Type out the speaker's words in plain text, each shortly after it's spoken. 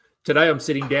Today I'm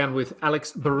sitting down with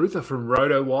Alex Barutha from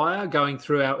RotoWire, going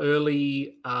through our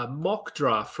early mock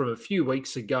draft from a few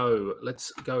weeks ago.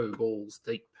 Let's go balls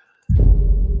deep.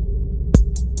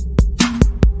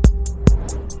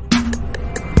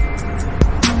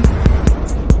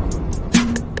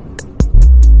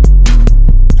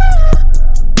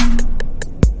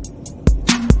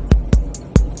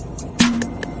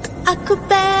 I could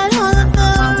bet all of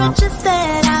the riches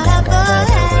that I ever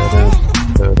had.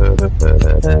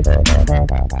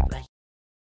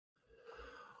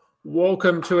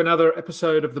 Welcome to another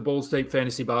episode of the Balls Deep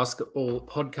Fantasy Basketball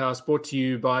Podcast, brought to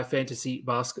you by Fantasy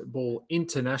Basketball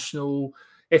International.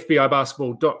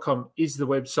 FBIBasketball.com is the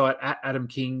website. At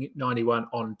AdamKing91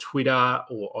 on Twitter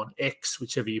or on X,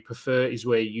 whichever you prefer, is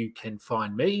where you can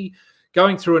find me.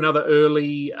 Going through another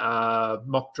early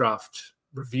mock draft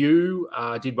review.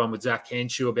 I did one with Zach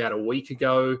Hanshaw about a week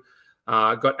ago.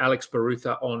 Got Alex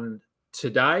Barutha on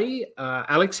today.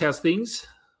 Alex, how's things?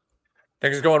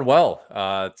 Things are going well.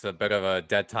 It's a bit of a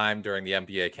dead time during the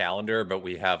NBA calendar, but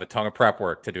we have a ton of prep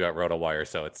work to do at RotoWire,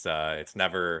 so it's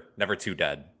never too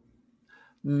dead.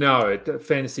 No,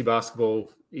 fantasy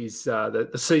basketball is the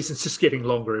season's just getting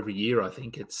longer every year. I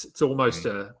think it's almost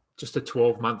just a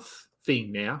 12-month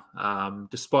thing now.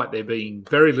 Despite there being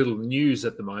very little news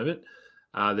at the moment,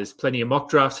 there's plenty of mock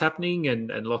drafts happening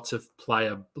and lots of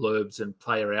player blurbs and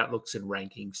player outlooks and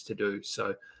rankings to do.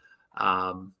 So.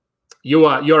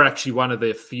 You're actually one of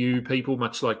the few people,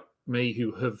 much like me,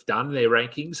 who have done their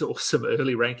rankings or some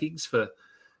early rankings for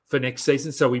next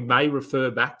season. So we may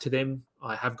refer back to them.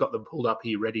 I have got them pulled up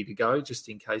here ready to go, just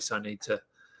in case I need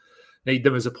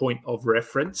them as a point of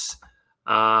reference.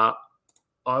 I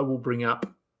will bring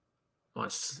up my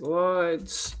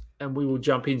slides and we will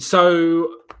jump in. So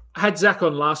I had Zach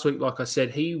on last week. Like I said,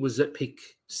 he was at pick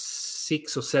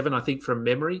 6 or 7, I think, from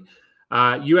memory.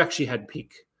 You actually had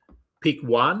pick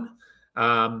 1.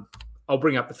 I'll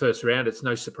bring up the first round. It's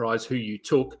no surprise who you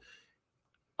took.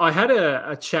 I had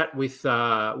a chat with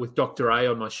Dr. A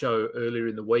on my show earlier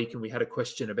in the week, and we had a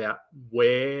question about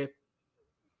where.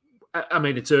 I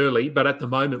mean, it's early, but at the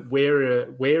moment,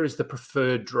 where is the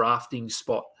preferred drafting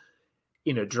spot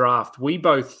in a draft? We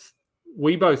both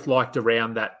liked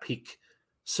around that pick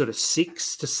sort of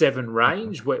 6 to 7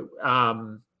 range. Where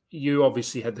you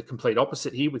obviously had the complete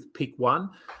opposite here with pick 1.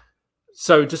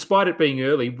 So despite it being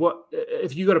early, what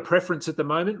have you got a preference at the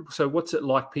moment? So what's it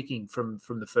like picking from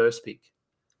the first pick?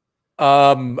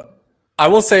 I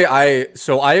will say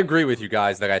I agree with you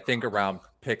guys that I think around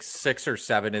pick 6 or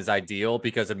 7 is ideal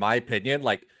because in my opinion,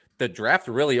 like the draft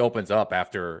really opens up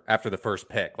after the first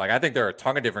pick. Like I think there are a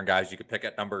ton of different guys you could pick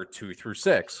at number 2 through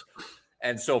 6.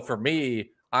 And so for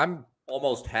me, I'm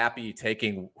almost happy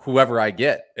taking whoever I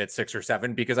get at 6 or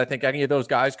 7 because I think any of those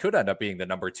guys could end up being the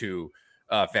number 2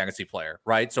 fantasy player,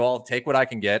 right? So I'll take what I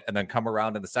can get and then come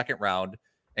around in the second round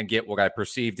and get what I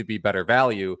perceive to be better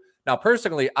value. Now,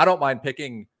 personally, I don't mind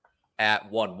picking at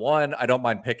 1-1. I don't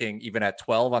mind picking even at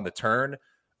 12 on the turn.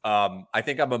 I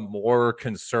think I'm a more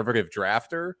conservative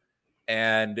drafter,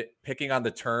 and picking on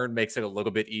the turn makes it a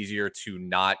little bit easier to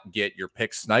not get your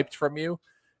pick sniped from you.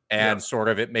 And sort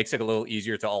of it makes it a little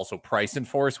easier to also price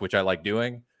enforce, which I like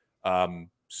doing.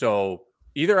 So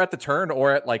either at the turn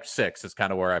or at like 6 is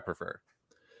kind of where I prefer.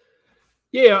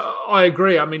 Yeah, I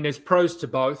agree. I mean, there's pros to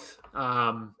both.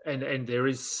 And there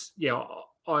is,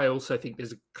 I also think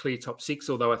there's a clear top 6,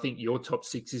 although I think your top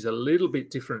 6 is a little bit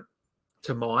different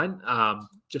to mine,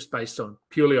 just based on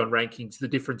purely on rankings. The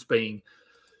difference being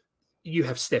you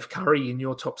have Steph Curry in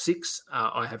your top 6.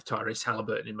 I have Tyrese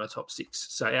Halliburton in my top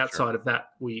 6. So outside of that,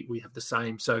 we have the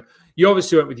same. So you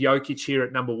obviously went with Jokic here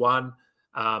at number 1.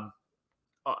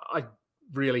 I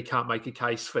really can't make a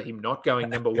case for him not going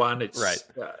number 1. It's right.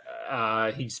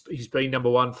 He's been number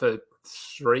 1 for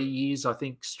 3 years, I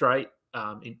think, straight,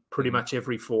 in pretty much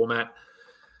every format.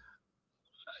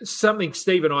 Something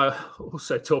Steve and I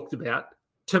also talked about.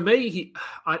 To me,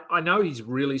 I know he's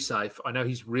really safe. I know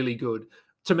he's really good.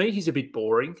 To me, he's a bit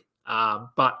boring.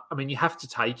 But I mean, you have to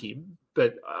take him.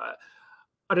 But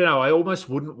I don't know. I almost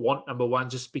wouldn't want number 1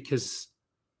 just because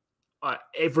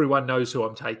everyone knows who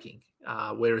I'm taking.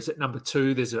 Whereas at number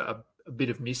 2, there's a bit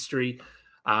of mystery.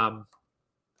 I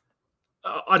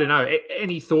don't know.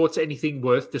 Any thoughts, anything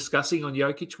worth discussing on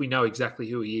Jokic? We know exactly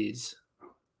who he is.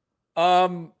 I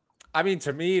mean,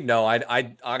 to me, no,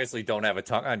 I honestly don't have a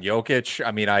ton on Jokic.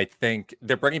 I mean, I think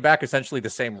they're bringing back essentially the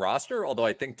same roster, although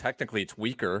I think technically it's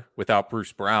weaker without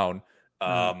Bruce Brown.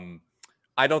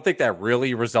 I don't think that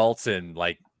really results in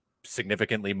like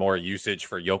significantly more usage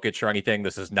for Jokic or anything.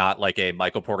 This is not like a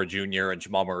Michael Porter Jr. and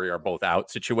Jamal Murray are both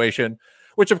out situation,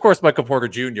 which of course Michael Porter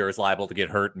Jr. is liable to get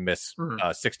hurt and miss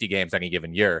 60 games any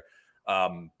given year.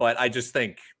 But I just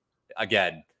think,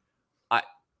 again,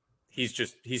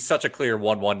 he's such a clear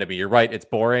 1-1 to me. You're right. It's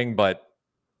boring, but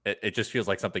it just feels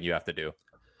like something you have to do.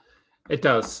 It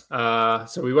does.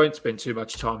 So we won't spend too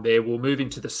much time there. We'll move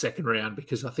into the second round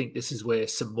because I think this is where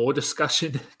some more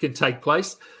discussion can take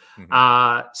place.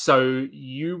 So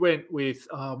you went with,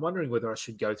 I'm wondering whether I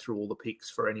should go through all the picks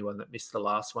for anyone that missed the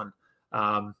last one.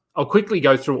 I'll quickly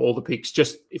go through all the picks,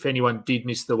 just if anyone did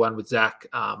miss the one with Zach,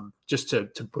 just to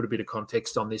put a bit of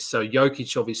context on this. So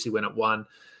Jokic obviously went at 1,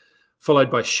 followed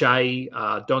by Shea,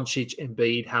 Doncic,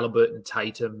 Embiid, Halliburton,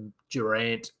 Tatum,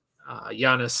 Durant,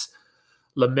 Giannis,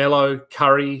 LaMelo,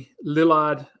 Curry,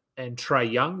 Lillard, and Trae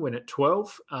Young went at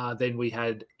 12. Then we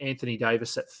had Anthony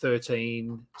Davis at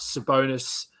 13,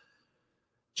 Sabonis,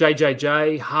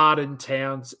 JJJ, Harden,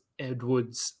 Towns,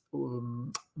 Edwards,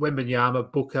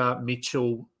 Wembanyama, Booker,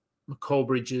 Mitchell, McCall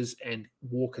Bridges, and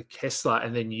Walker Kessler.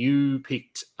 And then you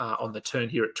picked on the turn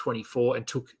here at 24 and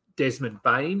took Desmond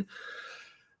Bane.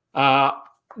 Now,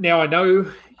 I know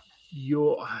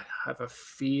I have a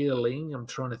feeling, I'm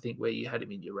trying to think where you had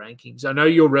him in your rankings. I know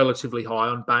you're relatively high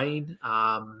on Bane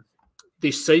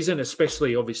this season,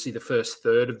 especially obviously the first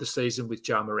third of the season with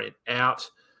Ja Morant out.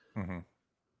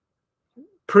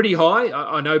 Pretty high.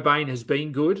 I know Bane has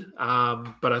been good,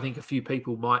 but I think a few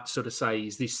people might sort of say,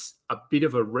 is this a bit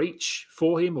of a reach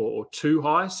for him or too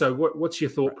high? So what's your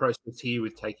thought process here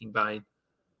with taking Bane?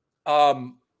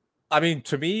 I mean,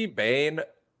 to me, Bane,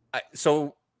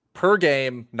 so per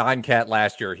game, 9-cat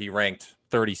last year, he ranked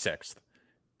 36th.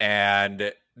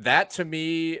 And that, to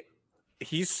me,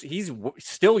 he's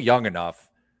still young enough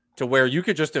to where you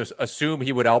could just assume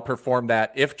he would outperform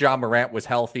that if Ja Morant was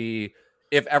healthy.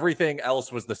 If everything else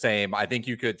was the same, I think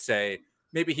you could say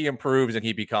maybe he improves and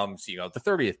he becomes, the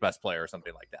 30th best player or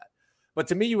something like that. But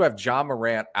to me, you have Ja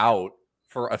Morant out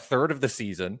for a third of the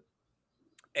season.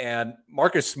 And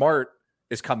Marcus Smart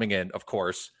is coming in, of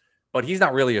course, but he's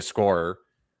not really a scorer.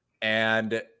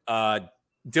 And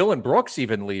Dylan Brooks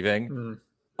even leaving.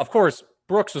 Of course,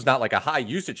 Brooks was not like a high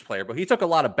usage player, but he took a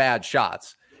lot of bad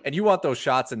shots. And you want those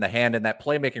shots in the hand and that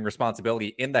playmaking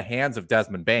responsibility in the hands of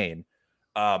Desmond Bane,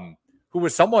 who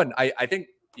was someone I think,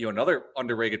 another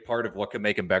underrated part of what could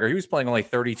make him better. He was playing only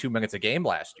 32 minutes a game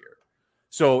last year.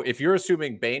 So if you're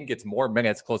assuming Bane gets more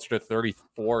minutes, closer to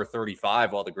 34 or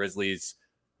 35, while the Grizzlies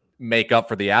make up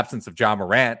for the absence of Ja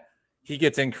Morant, he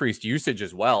gets increased usage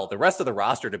as well. The rest of the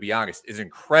roster, to be honest, is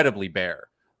incredibly bare.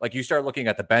 Like, you start looking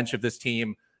at the bench of this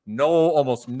team,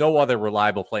 almost no other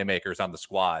reliable playmakers on the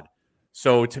squad.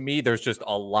 So to me, there's just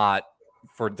a lot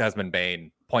for Desmond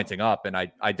Bane pointing up, and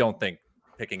I don't think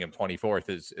picking him 24th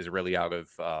is really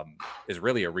is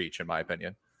really a reach, in my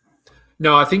opinion.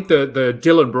 No, I think the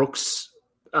Dylan Brooks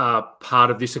part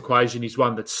of this equation is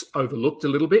one that's overlooked a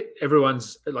little bit.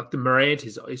 Everyone's like, the Morant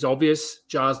is obvious.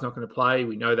 Ja's not going to play.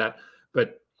 We know that.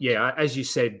 But yeah, as you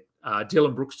said,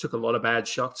 Dylan Brooks took a lot of bad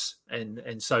shots,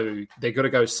 and so they've got to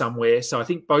go somewhere. So I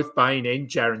think both Bane and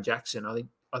Jaren Jackson,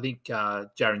 I think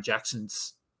Jaren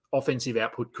Jackson's offensive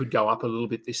output could go up a little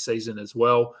bit this season as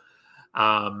well.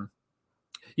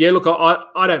 Yeah, look,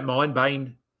 I don't mind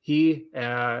Bane here,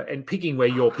 and picking where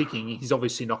you're picking, he's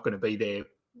obviously not going to be there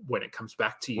when it comes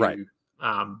back to you,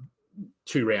 right,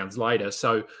 2 rounds later.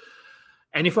 So,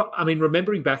 and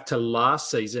remembering back to last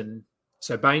season,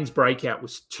 so Bane's breakout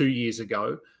was 2 years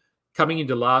ago. Coming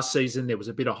into last season, there was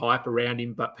a bit of hype around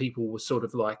him, but people were sort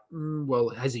of like, well,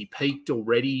 has he peaked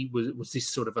already? Was this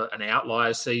sort of an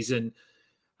outlier season?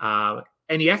 And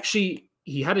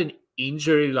he had an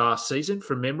injury last season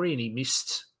from memory, and he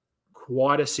missed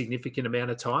quite a significant amount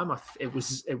of time. It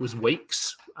was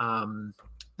weeks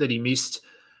that he missed.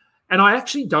 And I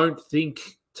actually don't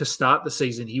think to start the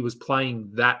season he was playing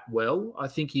that well. I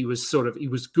think he was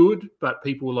good, but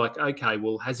people were like, okay,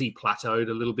 well, has he plateaued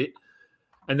a little bit?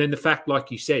 And then the fact,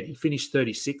 like you said, he finished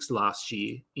 36 last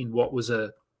year in what was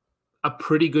a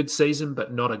pretty good season,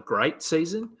 but not a great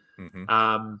season.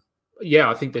 Yeah,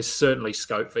 I think there's certainly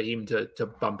scope for him to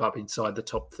bump up inside the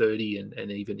top 30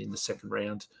 and even in the second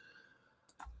round.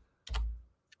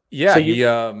 Yeah,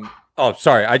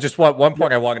 sorry. I just want one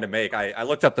point I wanted to make. I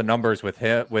looked up the numbers with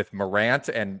Morant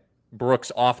and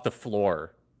Brooks off the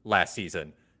floor last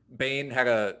season. Bane had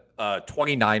a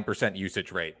 29%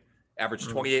 usage rate, averaged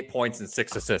 28 points and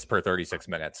 6 assists per 36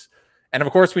 minutes. And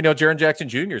of course, we know Jaren Jackson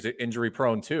Jr. is injury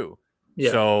prone too.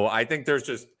 Yeah. So I think there's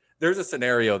a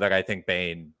scenario that I think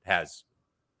Bane has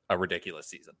a ridiculous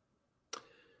season.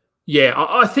 Yeah,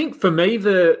 I think for me,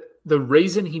 the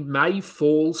reason he may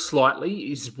fall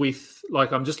slightly is with,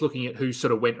 like, I'm just looking at who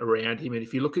sort of went around him. And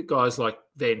if you look at guys like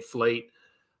Van Fleet,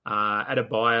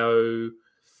 Adebayo,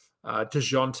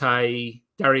 DeJounte,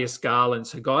 Darius Garland.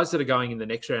 So guys that are going in the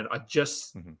next round,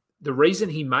 the reason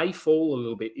he may fall a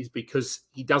little bit is because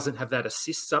he doesn't have that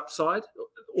assists upside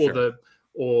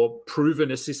or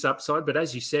proven assists upside. But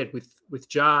as you said, with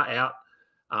Jar out,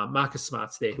 Marcus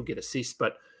Smart's there, he'll get assists,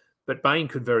 but Bain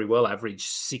could very well average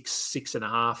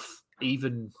 6.5,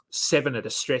 even 7 at a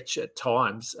stretch at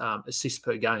times, assists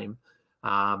per game.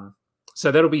 So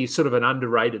that'll be sort of an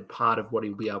underrated part of what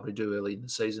he'll be able to do early in the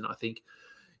season, I think.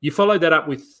 You followed that up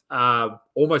with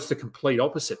almost a complete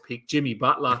opposite pick, Jimmy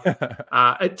Butler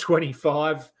at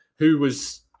 25, who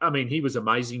was, he was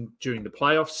amazing during the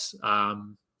playoffs.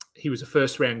 He was a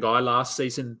first-round guy last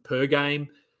season per game.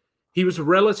 He was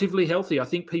relatively healthy. I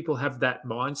think people have that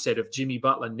mindset of Jimmy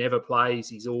Butler never plays.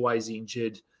 He's always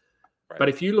injured. Right. But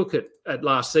if you look at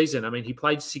last season, he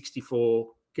played 64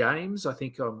 games. I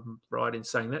think I'm right in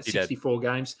saying that, 64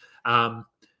 games.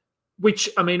 Which,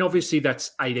 obviously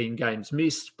that's 18 games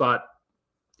missed. But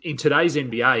in today's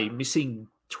NBA, missing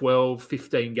 12,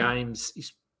 15 games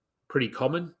is pretty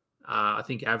common. I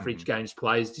think average games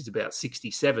played is about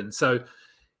 67. So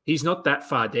he's not that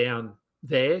far down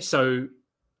there. So,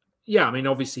 yeah,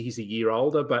 obviously he's a year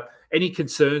older, but any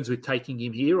concerns with taking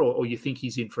him here or you think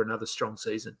he's in for another strong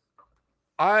season?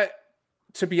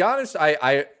 To be honest,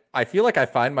 I feel like I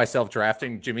find myself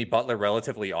drafting Jimmy Butler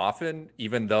relatively often,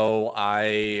 even though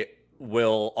I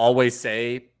will always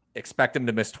say expect him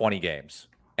to miss 20 games.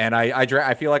 And I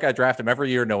feel like I draft him every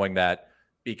year knowing that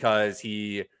because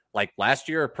he, like last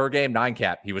year, per game 9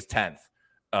 cap, he was 10th.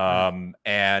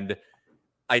 And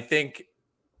I think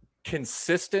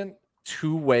consistent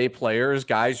two-way players,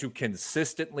 guys who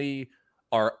consistently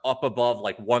are up above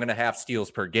like 1.5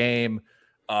 steals per game,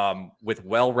 with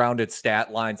well-rounded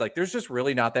stat lines. Like there's just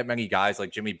really not that many guys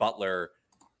like Jimmy Butler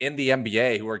in the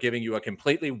NBA who are giving you a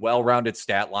completely well-rounded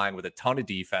stat line with a ton of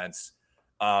defense.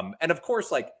 And of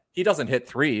course, like he doesn't hit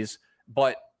threes,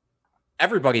 but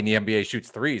everybody in the NBA shoots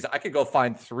threes. I could go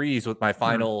find threes with my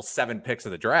final 7 picks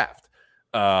of the draft.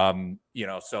 So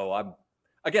I'm,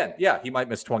 again, yeah, he might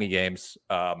miss 20 games,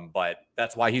 but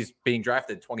that's why he's being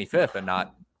drafted 25th and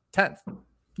not 10th.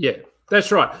 Yeah,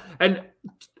 that's right. And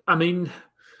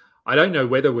I don't know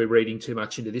whether we're reading too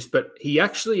much into this, but he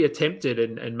actually attempted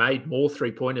and made more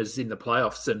 3-pointers in the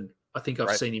playoffs than I think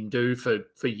I've seen him do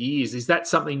for years. Is that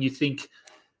something you think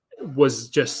was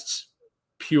just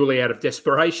purely out of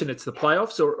desperation? It's the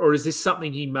playoffs, or is this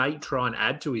something he may try and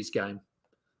add to his game?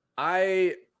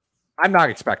 I'm not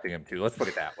expecting him to. Let's put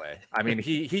it that way.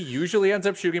 He usually ends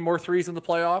up shooting more threes in the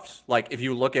playoffs. Like if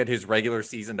you look at his regular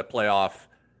season to playoff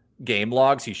game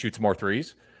logs, he shoots more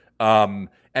threes.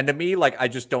 And to me, like I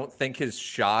just don't think his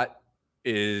shot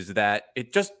is that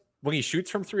it just when he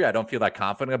shoots from 3, I don't feel that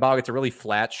confident about it. It's a really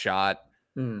flat shot.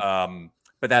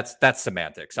 But that's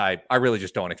semantics. I really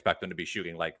just don't expect him to be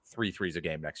shooting like 3 threes a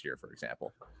game next year, for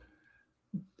example.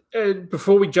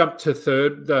 Before we jump to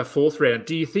the 4th round,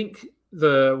 do you think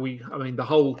the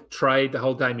whole trade, the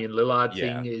whole Damian Lillard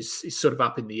thing is sort of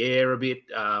up in the air a bit?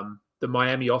 The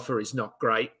Miami offer is not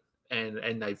great, and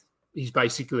he's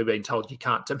basically been told you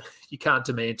can't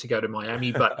demand to go to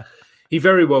Miami, but he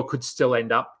very well could still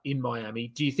end up in Miami.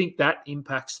 Do you think that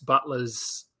impacts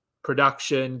Butler's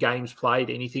production, games played,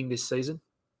 anything this season?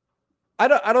 I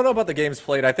don't know about the games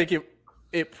played. I think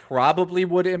it probably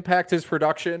would impact his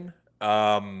production.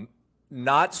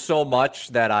 Not so much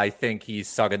that I think he's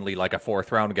suddenly like a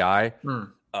 4th round guy.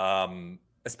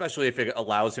 Especially if it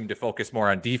allows him to focus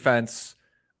more on defense.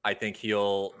 I think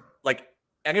he'll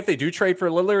and if they do trade for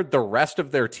Lillard, the rest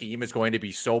of their team is going to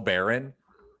be so barren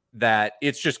that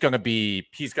it's just going to be,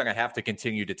 he's going to have to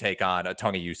continue to take on a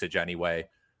ton of usage anyway.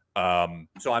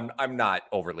 So I'm not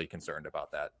overly concerned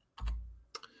about that.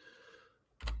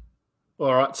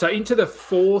 All right. So into the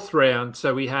 4th round.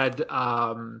 So we had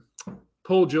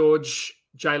Paul George,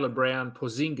 Jaylen Brown,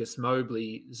 Porzingis,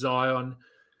 Mobley, Zion,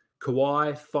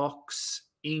 Kawhi, Fox,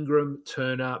 Ingram,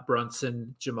 Turner,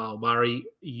 Brunson, Jamal Murray.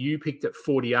 You picked at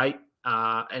 48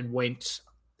 and went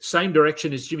same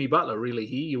direction as Jimmy Butler, really.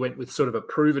 Here you went with sort of a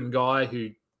proven guy who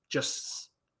just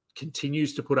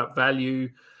continues to put up value.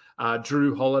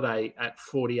 Drew Holiday at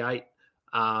 48.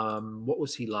 What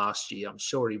was he last year? I'm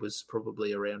sure he was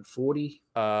probably around 40.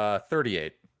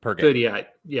 38 per game. 38.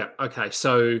 Yeah. Okay.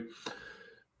 So,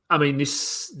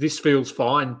 this feels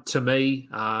fine to me.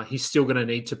 He's still going to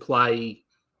need to play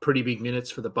pretty big minutes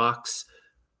for the Bucks.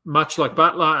 Much like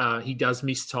Butler, he does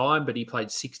miss time, but he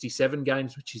played 67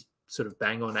 games, which is sort of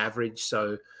bang on average.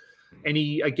 So,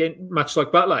 much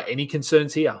like Butler, any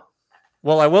concerns here?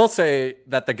 Well, I will say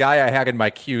that the guy I had in my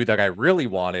queue that I really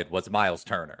wanted was Miles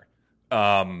Turner.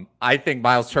 I think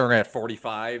Miles Turner at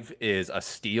 45 is a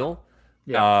steal.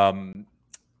 Yeah.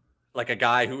 like a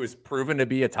guy who is proven to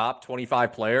be a top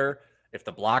 25 player. If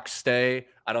the blocks stay,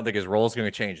 I don't think his role is going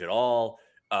to change at all.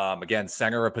 Again,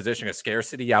 center, a position of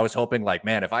scarcity. I was hoping like,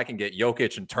 man, if I can get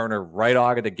Jokic and Turner right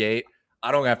out of the gate,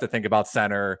 I don't have to think about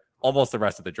center almost the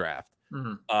rest of the draft.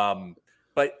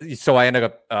 But so I ended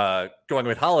up going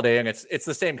with Holiday, and it's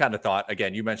the same kind of thought.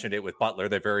 Again, you mentioned it with Butler.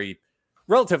 They're very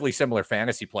relatively similar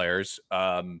fantasy players.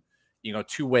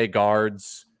 Two-way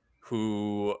guards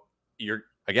who you're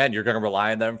going to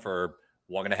rely on them for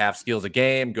 1.5 steals a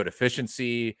game, good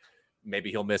efficiency.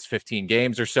 Maybe he'll miss 15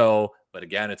 games or so, but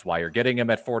again, it's why you're getting him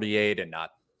at 48 and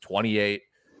not 28.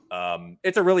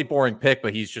 It's a really boring pick,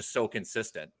 but he's just so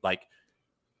consistent. Like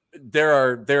there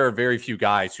are very few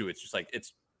guys who it's just like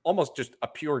it's almost just a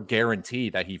pure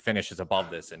guarantee that he finishes above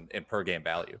this in per game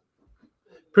value.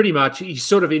 Pretty much, he's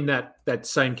sort of in that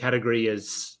same category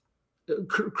as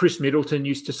Chris Middleton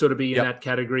used to sort of be in that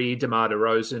category. DeMar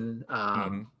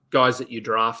DeRozan, guys that you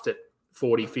draft at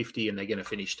 40, 50, and they're going to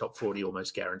finish top 40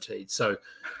 almost guaranteed. So,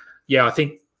 yeah, I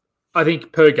think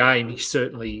per game he's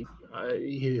certainly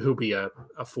he'll be a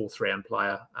 4th round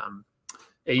player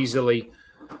easily.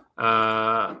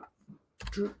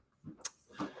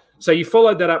 So you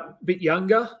followed that up a bit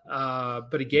younger,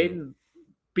 but again,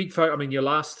 big focus. I mean, your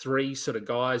last 3 sort of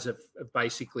guys have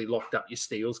basically locked up your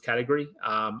steals category.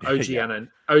 OG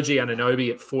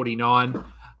Anunoby at 49.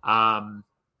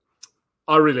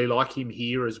 I really like him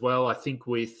here as well. I think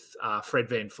with Fred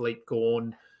VanVleet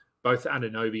gone, both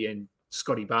Anunoby and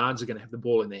Scotty Barnes are going to have the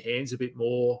ball in their hands a bit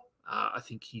more. I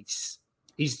think he's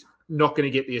not going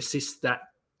to get the assist that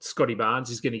Scotty Barnes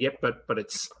is going to get, but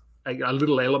it's a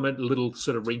little element, a little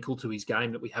sort of wrinkle to his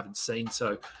game that we haven't seen.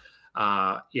 So,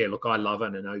 look, I love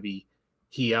Anunoby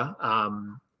here.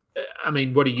 I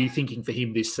mean, what are you thinking for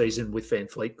him this season with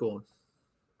VanVleet gone?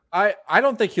 I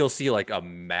don't think he'll see like a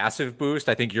massive boost.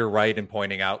 I think you're right in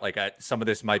pointing out like some of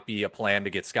this might be a plan to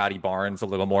get Scotty Barnes a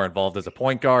little more involved as a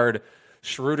point guard.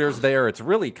 Schroeder's there. It's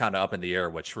really kind of up in the air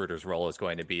what Schroeder's role is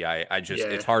going to be.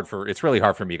 It's really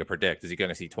hard for me to predict. Is he going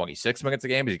to see 26 minutes a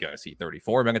game? Is he going to see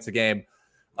 34 minutes a game?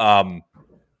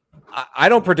 I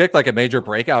don't predict like a major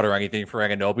breakout or anything for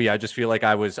Anunoby. I just feel like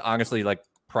I was honestly like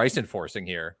price enforcing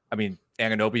here. I mean,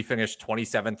 Anunoby finished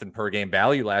 27th in per game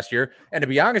value last year. And to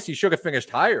be honest, he should have finished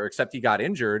higher, except he got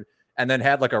injured and then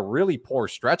had like a really poor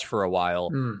stretch for a while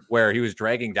where he was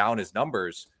dragging down his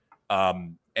numbers.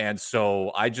 And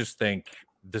so I just think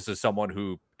this is someone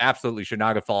who absolutely should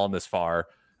not have fallen this far.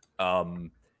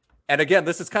 And again,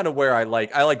 this is kind of where I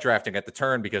like drafting at the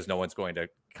turn because no one's going to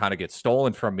kind of get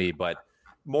stolen from me, but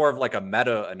more of like a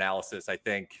meta analysis. I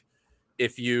think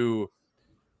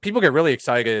people get really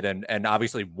excited and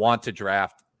obviously want to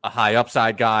draft a high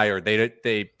upside guy, or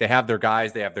they have their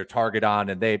guys, they have their target on,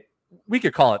 and we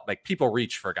could call it like people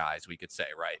reach for guys, we could say,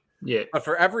 right? Yeah. But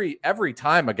for every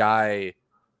time a guy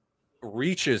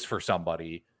reaches for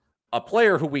somebody, a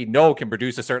player who we know can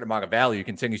produce a certain amount of value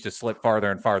continues to slip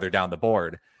farther and farther down the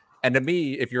board. And to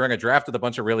me, if you're in a draft with a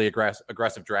bunch of really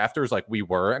aggressive drafters like we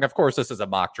were, and of course this is a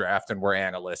mock draft and we're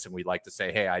analysts and we like to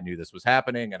say, hey, I knew this was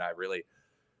happening, and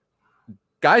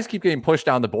guys keep getting pushed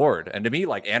down the board. And to me,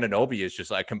 like Anunoby is just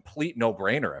like a complete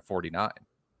no-brainer at 49.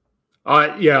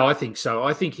 I think so.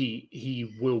 I think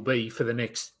he will be for the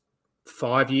next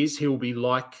 5 years. He'll be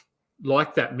like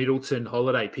that Middleton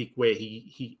Holiday pick where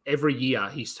he every year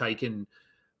he's taken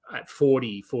at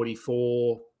 40,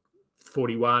 44,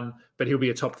 41, but he'll be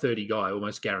a top 30 guy,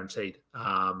 almost guaranteed.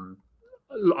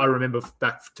 I remember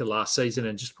back to last season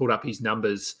and just pulled up his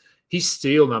numbers. His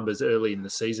steal numbers early in the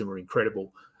season were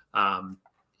incredible.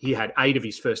 He had 8 of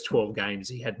his first 12 games.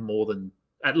 He had more than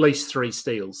at least 3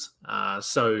 steals.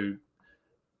 So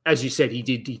as you said,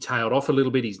 he tailed off a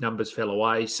little bit. His numbers fell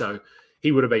away. So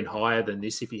he would have been higher than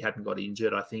this if he hadn't got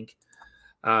injured, I think.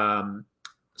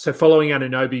 So following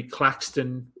Anunoby,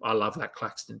 Claxton, I love that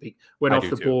Claxton pick, went off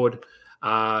the board.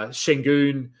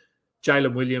 Şengün,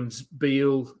 Jalen Williams,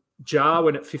 Beal, Jar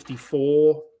went at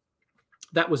 54.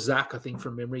 That was Zach, I think,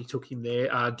 from memory, took him there.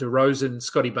 DeRozan,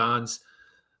 Scotty Barnes,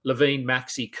 Levine,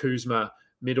 Maxey, Kuzma,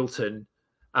 Middleton.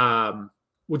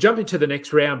 We'll jump into the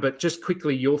next round, but just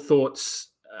quickly, your thoughts.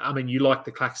 I mean, you like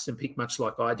the Claxton pick much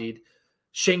like I did.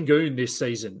 Şengün this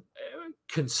season,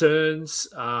 concerns.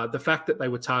 The fact that they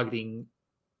were targeting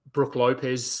Brook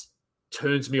Lopez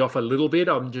turns me off a little bit.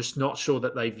 I'm just not sure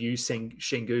that they view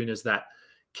Şengün as that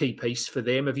key piece for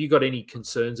them. Have you got any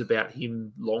concerns about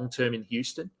him long-term in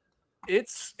Houston?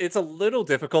 It's a little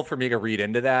difficult for me to read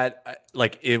into that.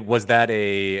 Was that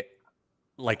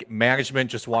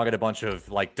management just wanted a bunch of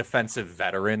like defensive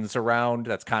veterans around?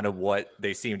 That's kind of what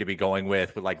they seem to be going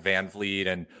with like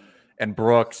VanVleet and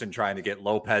Brooks and trying to get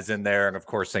Lopez in there. And of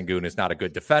course, Şengün is not a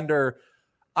good defender.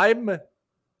 I am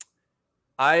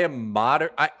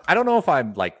moderate. I don't know if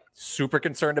I'm like super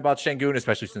concerned about Şengün,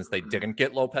 especially since they didn't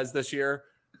get Lopez this year.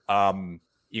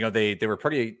 They were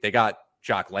pretty. They got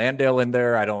Jock Landale in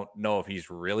there. I don't know if he's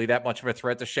really that much of a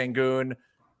threat to Şengün,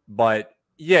 but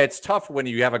yeah, it's tough when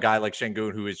you have a guy like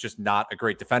Şengün who is just not a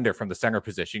great defender from the center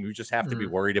position. You just have to be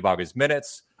worried about his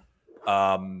minutes.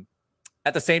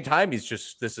 At the same time,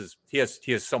 he has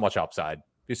so much upside.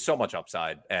 He's so much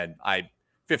upside, and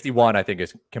 51 I think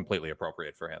is completely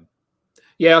appropriate for him.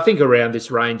 Yeah, I think around this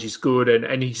range is good,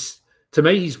 and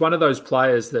he's one of those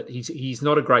players that he's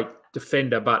not a great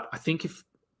defender, but I think if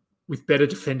with better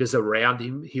defenders around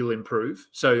him, he'll improve.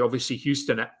 So obviously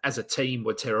Houston as a team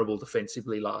were terrible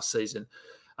defensively last season,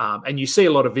 and you see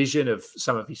a lot of vision of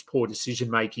some of his poor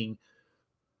decision making.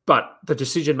 But the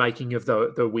decision making of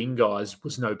the wing guys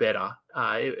was no better.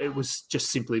 It was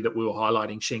just simply that we were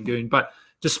highlighting Şengün. But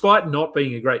despite not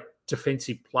being a great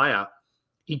defensive player,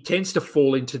 he tends to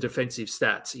fall into defensive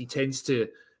stats. He tends to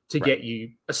get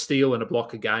you a steal and a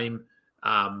block a game.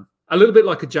 A little bit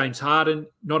like a James Harden,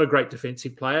 not a great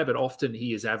defensive player, but often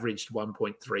he has averaged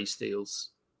 1.3 steals,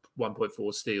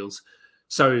 1.4 steals.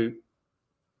 So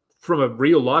from a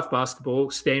real life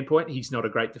basketball standpoint, he's not a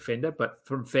great defender, but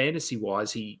from fantasy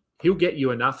wise, he'll get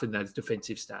you enough in those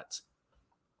defensive stats.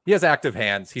 He has active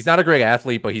hands. He's not a great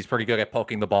athlete, but he's pretty good at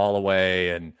poking the ball away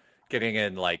and getting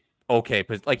in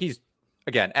he's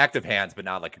again active hands, but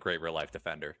not like a great real life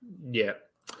defender. Yeah.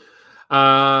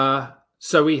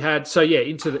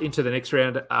 Into the next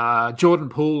round, Jordan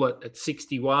Poole at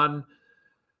 61.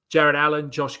 Jared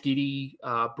Allen, Josh Giddey,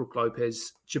 Brook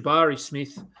Lopez, Jabari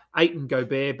Smith, Ayton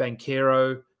Gobert,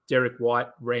 Banchero, Derek White,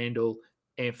 Randall,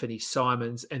 Anthony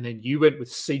Simons, and then you went with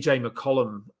CJ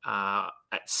McCollum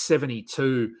at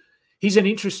 72. He's an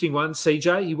interesting one,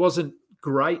 CJ. He wasn't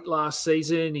great last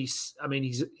season. He's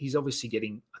obviously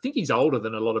getting. I think he's older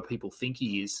than a lot of people think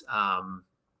he is.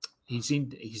 He's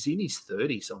in his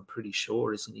 30s. I'm pretty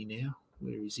sure, isn't he now?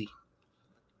 Where is he?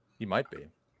 He might be.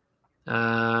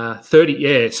 30,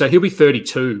 yeah. So he'll be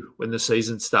 32 when the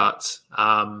season starts.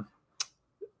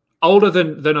 Older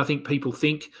than I think people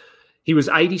think. He was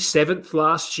 87th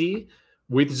last year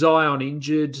with Zion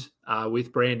injured,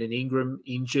 with Brandon Ingram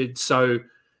injured. So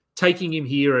taking him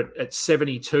here at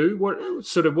 72,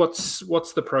 what's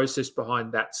the process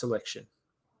behind that selection?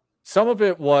 Some of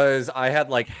it was I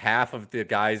had like half of the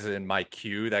guys in my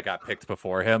queue that got picked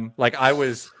before him. Like I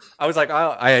was like,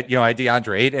 I had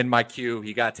DeAndre Ayton in my queue.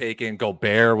 He got taken.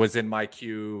 Gobert was in my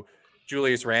queue.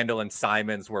 Julius Randle and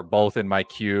Simons were both in my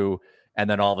queue. And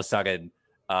then all of a sudden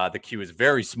the queue is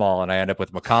very small and I end up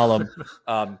with McCollum.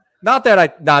 Not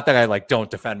that I like don't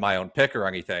defend my own pick or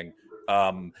anything.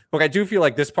 But I do feel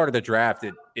like this part of the draft,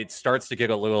 it starts to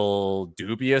get a little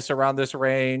dubious around this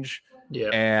range. Yeah.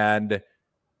 And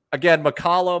again,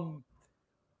 McCollum,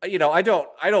 I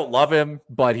don't love him,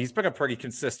 but he's been a pretty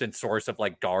consistent source of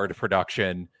like guard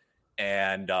production.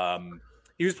 And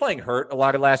he was playing hurt a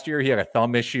lot of last year. He had a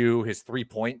thumb issue. His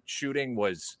 3-point shooting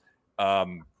was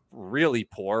really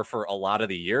poor for a lot of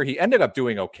the year. He ended up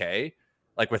doing okay,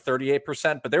 like with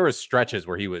 38%, but there was stretches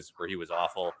where he was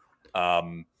awful.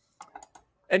 And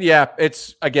yeah,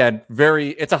 it's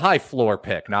a high floor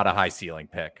pick, not a high ceiling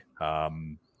pick.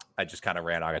 I just kind of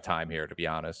ran out of time here, to be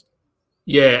honest.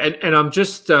 Yeah, and I'm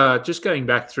just going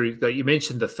back through that. You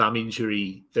mentioned the thumb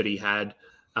injury that he had.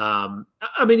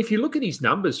 If you look at his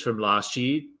numbers from last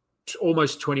year,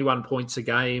 almost 21 points a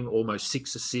game, almost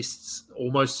 6 assists,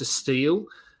 almost a steal.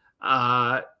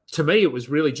 To me, it was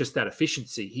really just that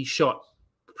efficiency. He shot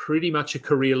pretty much a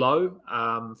career low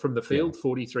from the field,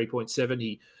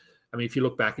 43.7. If you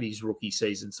look back at his rookie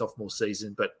season, sophomore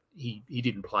season, but he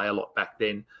didn't play a lot back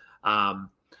then.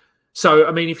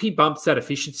 If he bumps that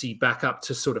efficiency back up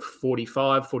to sort of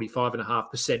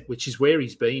 45.5%, which is where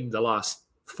he's been the last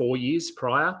 4 years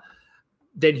prior,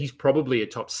 then he's probably a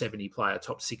top 70 player,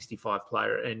 top 65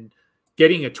 player. And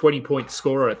getting a 20-point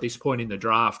scorer at this point in the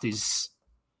draft is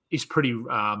pretty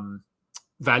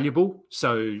valuable.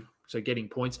 So getting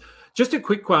points. Just a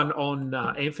quick one on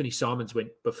Anthony Simons went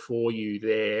before you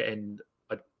there, and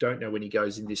I don't know when he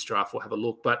goes in this draft. We'll have a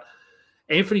look. But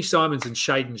Anthony Simons and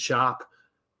Shaedon Sharpe,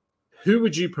 who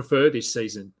would you prefer this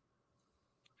season?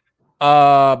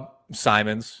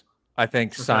 Simons. I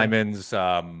think Simons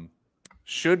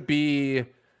should be.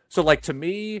 So, like, to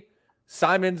me,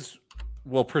 Simons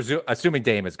will presume, assuming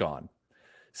Dame is gone,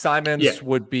 Simons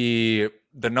would be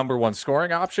the number one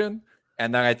scoring option.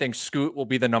 And then I think Scoot will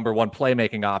be the number one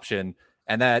playmaking option.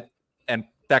 And that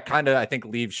kind of, I think,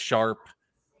 leaves Sharpe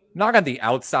not on the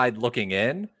outside looking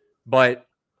in, but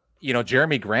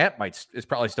Jeremy Grant is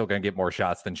probably still going to get more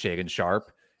shots than Shaedon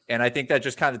Sharpe. And I think that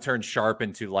just kind of turns Sharp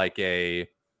into like again,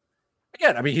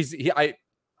 I mean,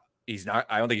 he's not,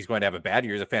 I don't think he's going to have a bad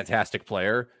year. He's a fantastic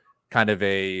player, kind of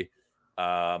a,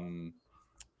 hyper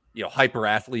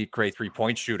athlete, great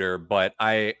 3-point shooter, but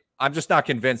I'm just not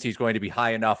convinced he's going to be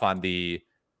high enough on the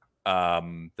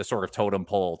sort of totem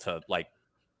pole to like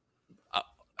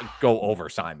go over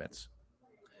Simons.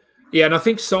 Yeah, and I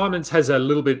think Simons has a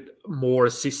little bit more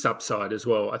assist upside as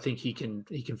well. I think he can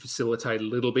facilitate a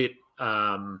little bit.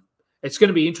 It's going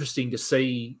to be interesting to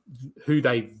see who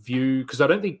they view, because I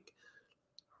don't think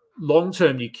long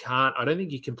term I don't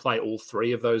think you can play all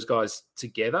three of those guys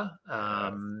together.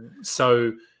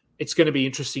 So it's going to be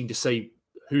interesting to see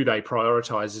who they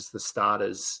prioritize as the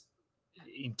starters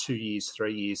in 2 years,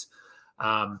 3 years.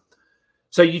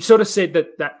 So you sort of said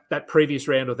that previous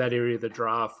round or that area of the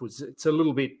draft it's a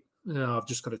little bit, I've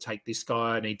just got to take this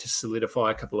guy. I need to solidify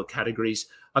a couple of categories.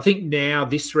 I think now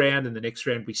this round and the next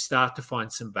round, we start to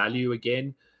find some value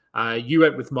again. You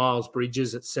went with Miles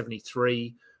Bridges at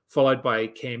 73, followed by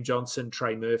Cam Johnson,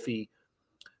 Trey Murphy,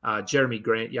 Jeremy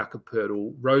Grant, Jakob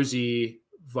Poeltl, Rozier,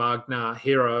 Wagner,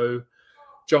 Hero,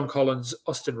 John Collins,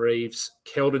 Austin Reeves,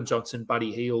 Keldon Johnson,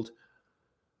 Buddy Hield.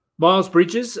 Miles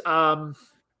Bridges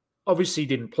obviously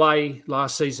didn't play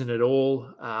last season at all.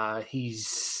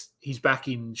 He's back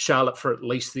in Charlotte for at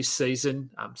least this season,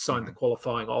 signed the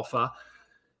qualifying offer.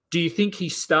 Do you think he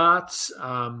starts?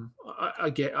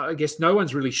 I guess no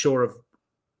one's really sure of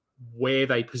where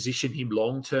they position him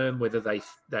long term, whether they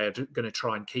are going to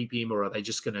try and keep him or are they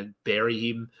just going to bury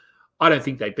him. I don't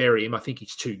think they bury him. I think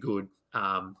he's too good.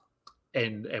 And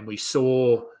we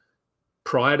saw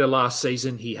prior to last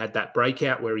season, he had that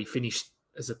breakout where he finished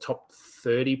as a top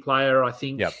 30 player, I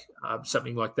think,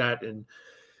 something like that. And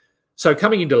so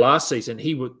coming into last season,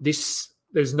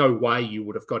 there's no way you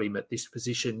would have got him at this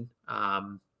position.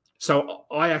 So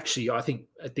I think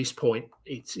at this point,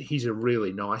 he's a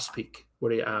really nice pick.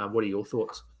 What are your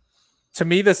thoughts? To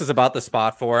me, this is about the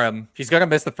spot for him. He's going to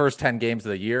miss the first 10 games of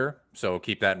the year, so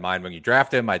keep that in mind when you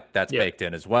draft him. That's baked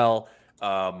in as well.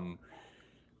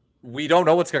 We don't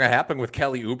know what's going to happen with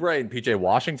Kelly Oubre and PJ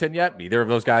Washington yet. Neither of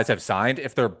those guys have signed.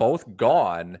 If they're both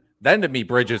gone, then to me,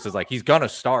 Bridges is like, he's going to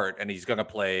start and he's going to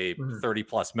play 30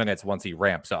 plus minutes once he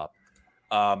ramps up.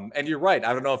 And you're right.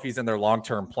 I don't know if he's in their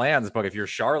long-term plans, but if you're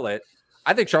Charlotte,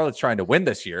 I think Charlotte's trying to win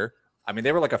this year. I mean,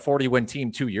 they were like a 40-win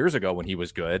team 2 years ago when he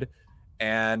was good.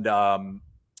 And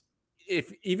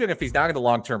even if he's not in the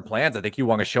long-term plans, I think you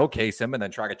want to showcase him and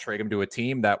then try to trade him to a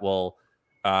team that will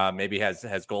maybe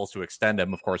has goals to extend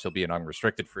him. Of course, he'll be an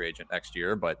unrestricted free agent next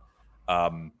year. But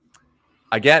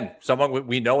again, someone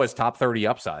we know is top 30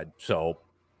 upside. So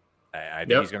I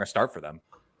think he's going to start for them.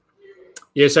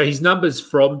 Yeah, so his numbers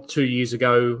from 2 years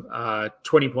ago,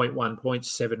 20.1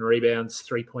 points, 7 rebounds,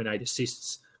 3.8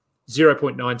 assists,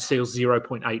 0.9 steals,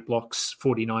 0.8 blocks,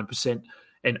 49%,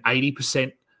 and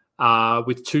 80%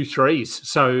 with 2 threes.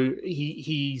 So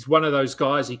he's one of those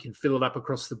guys, he can fill it up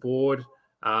across the board,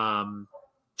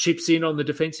 chips in on the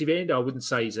defensive end. I wouldn't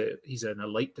say he's an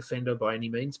elite defender by any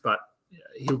means, but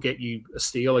he'll get you a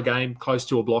steal a game, close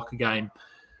to a block a game,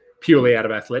 purely out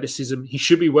of athleticism. He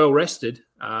should be well rested,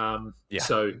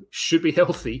 so should be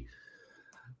healthy.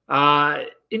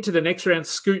 Into the next round,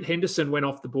 Scoot Henderson went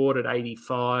off the board at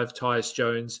 85, Tyus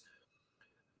Jones,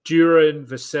 Duran,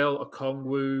 Vassell,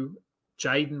 Okongwu,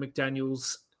 Jaden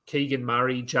McDaniels, Keegan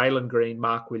Murray, Jalen Green,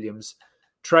 Mark Williams,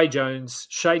 Trey Jones,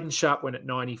 Shaden Sharp went at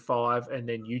 95, and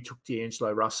then you took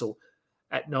D'Angelo Russell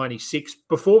at 96.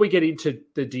 Before we get into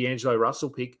the D'Angelo Russell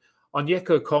pick,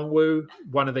 Onyeka Okongwu,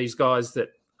 one of these guys that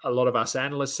a lot of us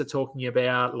analysts are talking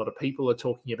about, a lot of people are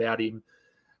talking about him.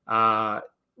 I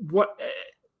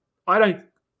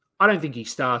don't think he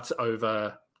starts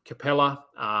over Capella.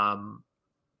 I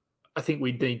think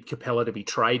we need Capella to be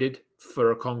traded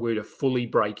for Okongwu to fully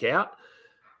break out.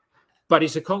 But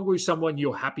is Okongwu someone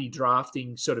you're happy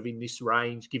drafting sort of in this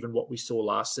range, given what we saw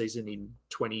last season in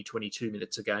 20, 22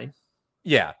 minutes a game?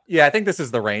 Yeah, I think this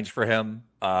is the range for him.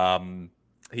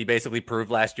 He basically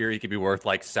proved last year he could be worth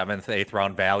like 7th, 8th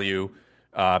round value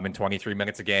in 23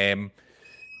 minutes a game.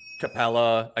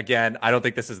 Capella, again, I don't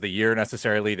think this is the year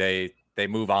necessarily. They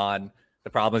move on. The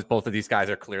problem is both of these guys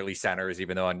are clearly centers,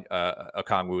 even though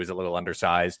Okongwu is a little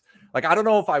undersized. Like, I don't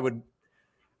know if I would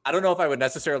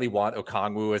necessarily want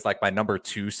Okongwu as like my number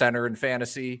 2 center in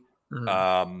fantasy.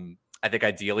 Mm-hmm. I think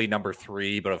ideally number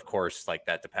 3, but of course, like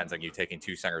that depends on you taking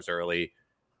 2 centers early.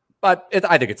 But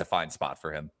I think it's a fine spot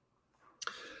for him.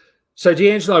 So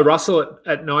D'Angelo Russell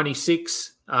at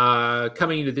 96,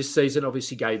 coming into this season,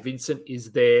 obviously Gabe Vincent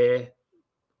is there.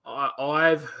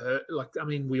 I've heard,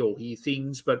 we all hear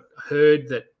things, but heard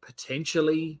that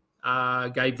potentially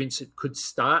Gabe Vincent could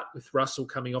start with Russell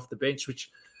coming off the bench,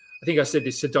 which I think I said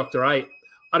this to Dr. A.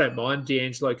 I don't mind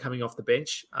D'Angelo coming off the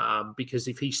bench because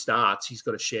if he starts, he's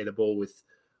got to share the ball with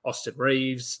Austin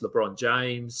Reeves, LeBron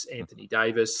James, Anthony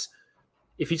Davis.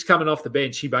 If he's coming off the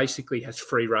bench, he basically has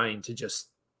free reign to just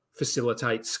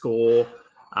facilitate, score.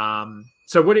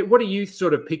 So what do you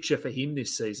sort of picture for him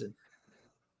this season?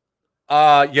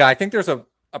 Yeah, I think there's a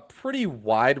pretty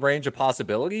wide range of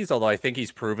possibilities, although I think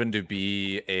he's proven to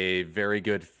be a very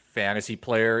good fantasy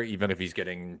player, even if he's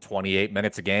getting 28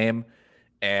 minutes a game.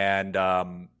 And,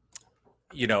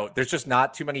 there's just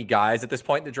not too many guys at this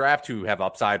point in the draft who have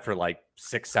upside for like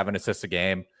 6-7 assists a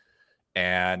game.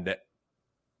 And,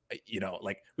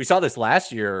 we saw this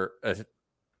last year,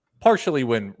 partially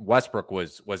when Westbrook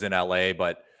was in LA,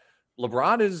 but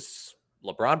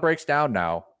LeBron breaks down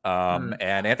now.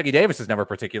 And Anthony Davis is never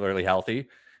particularly healthy.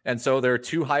 And so their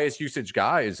two highest usage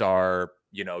guys are,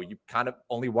 you kind of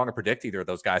only want to predict either of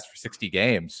those guys for 60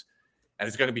 games. And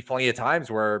there's going to be plenty of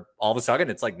times where all of a sudden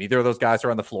it's like neither of those guys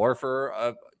are on the floor for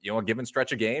a given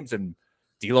stretch of games. And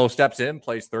D'Lo steps in,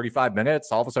 plays 35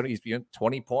 minutes. All of a sudden he's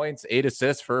 20 points, 8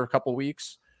 assists for a couple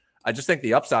weeks. I just think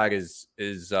the upside is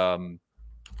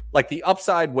like the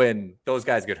upside when those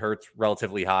guys get hurt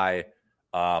relatively high.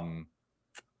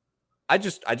 I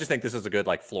just think this is a good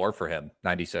like floor for him,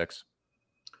 96.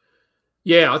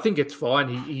 Yeah, I think it's fine.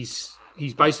 He's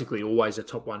basically always a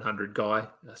top 100 guy.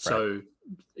 So, right.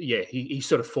 Yeah, he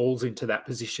sort of falls into that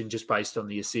position just based on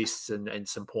the assists and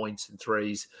some points and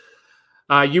threes.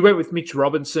 You went with Mitch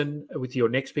Robinson with your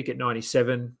next pick at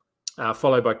 97,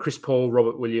 followed by Chris Paul,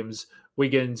 Robert Williams,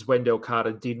 Wiggins, Wendell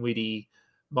Carter, Dinwiddie,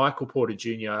 Michael Porter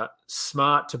Jr.,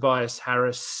 Smart, Tobias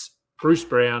Harris, Bruce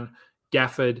Brown,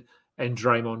 Gafford, and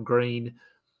Draymond Green.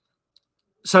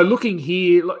 So looking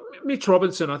here, like Mitch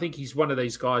Robinson, I think he's one of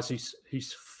these guys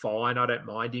who's fine. I don't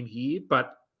mind him here.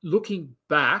 But looking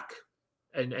back,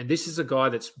 and this is a guy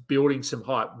that's building some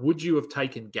hype, would you have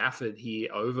taken Gafford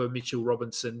here over Mitchell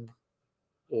Robinson,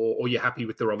 or you're happy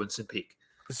with the Robinson pick?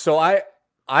 So I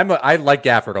like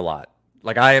Gafford a lot.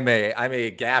 Like I'm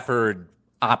a Gafford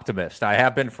optimist. I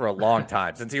have been for a long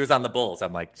time since he was on the Bulls.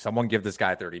 I'm like, someone give this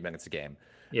guy 30 minutes a game.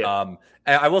 Yeah.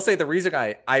 And I will say the reason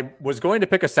I was going to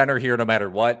pick a center here no matter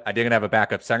what. I didn't have a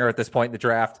backup center at this point in the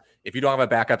draft. If you don't have a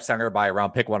backup center by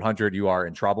around pick 100, you are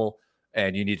in trouble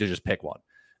and you need to just pick one.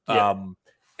 Yeah.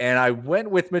 And I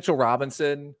went with Mitchell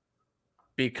Robinson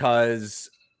because,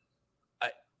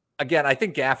 I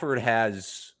think Gafford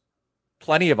has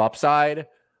plenty of upside,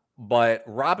 but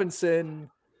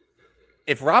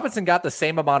if Robinson got the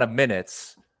same amount of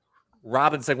minutes,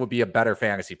 Robinson would be a better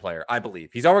fantasy player, I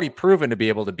believe. He's already proven to be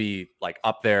able to be like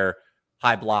up there,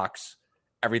 high blocks,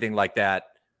 everything like that.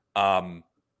 I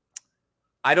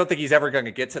don't think he's ever going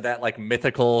to get to that like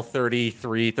mythical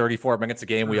 33, 34 minutes a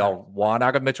game we all want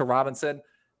out of Mitchell Robinson,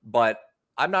 but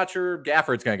I'm not sure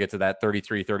Gafford's going to get to that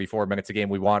 33, 34 minutes a game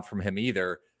we want from him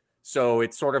either. So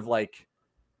it's sort of like,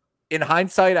 in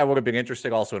hindsight, I would have been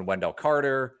interested also in Wendell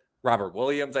Carter. Robert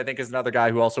Williams, I think, is another guy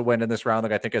who also went in this round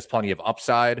that I think has plenty of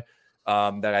upside.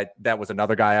 That was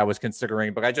another guy I was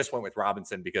considering, but I just went with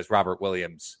Robinson because Robert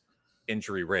Williams'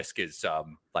 injury risk is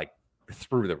like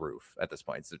through the roof at this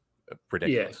point. It's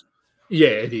ridiculous. Yeah,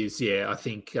 it is. Yeah, I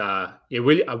think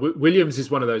Williams is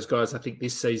one of those guys. I think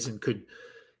this season could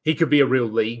be a real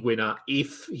league winner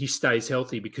if he stays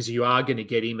healthy, because you are going to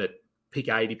get him at pick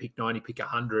 80, pick 90, pick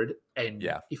 100, and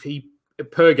if he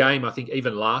per game, I think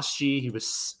even last year he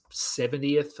was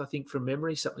 70th, I think from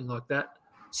memory, something like that,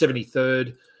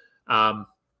 73rd.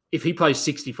 If he plays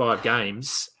 65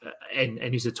 games and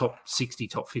he's a top 60,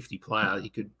 top 50 player,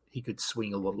 he could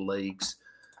swing a lot of leagues.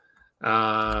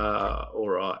 All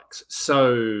right.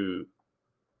 So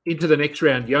into the next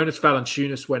round, Jonas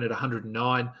Valanciunas went at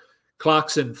 109.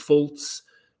 Clarkson, Fultz,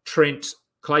 Trent,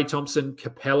 Klay Thompson,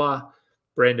 Capella,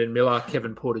 Brandon Miller,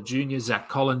 Kevin Porter Jr., Zach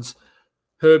Collins,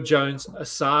 Herb Jones,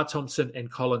 Asar Thompson,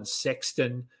 and Colin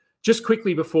Sexton. Just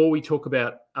quickly before we talk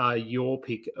about your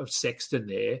pick of Sexton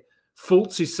there,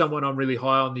 Fultz is someone I'm really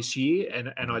high on this year,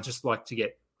 and I just like to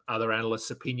get other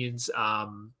analysts' opinions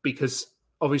because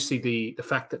obviously the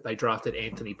fact that they drafted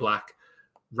Anthony Black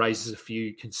raises a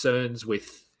few concerns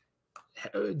with,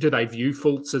 do they view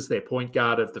Fultz as their point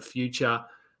guard of the future?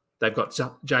 They've got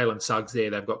Jalen Suggs there.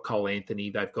 They've got Cole Anthony.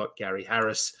 They've got Gary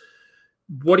Harris.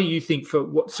 What do you think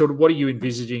what are you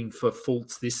envisaging for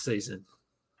Fultz this season?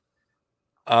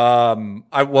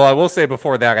 I will say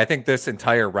before that, I think this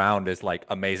entire round is like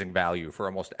amazing value for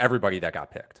almost everybody that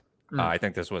got picked. I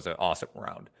think this was an awesome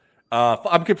round.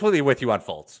 I'm completely with you on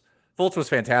Fultz. Fultz was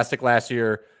fantastic last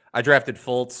year. I drafted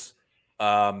Fultz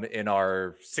in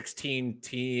our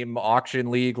 16-team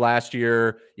auction league last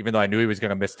year, even though I knew he was going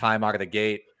to miss time out of the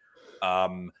gate.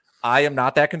 I am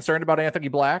not that concerned about Anthony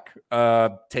Black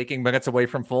taking minutes away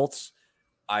from Fultz.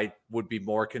 I would be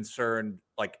more concerned.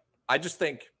 Like, I just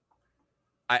think,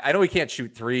 I know he can't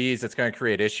shoot threes. It's going to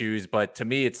create issues. But to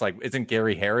me, it's like, isn't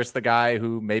Gary Harris the guy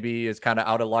who maybe is kind of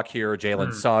out of luck here, or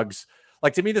Jalen Suggs?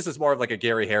 Like, to me, this is more of like a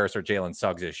Gary Harris or Jalen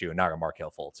Suggs issue and not a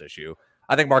Markelle Fultz issue.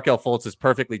 I think Markelle Fultz is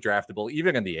perfectly draftable,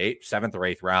 even in the 7th or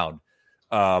 8th round,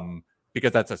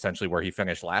 because that's essentially where he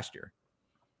finished last year.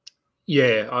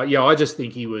 Yeah, I just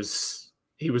think he was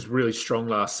really strong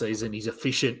last season. He's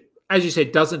efficient. As you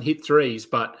said, doesn't hit threes,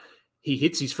 but he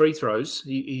hits his free throws.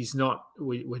 He's not,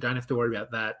 we don't have to worry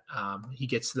about that. He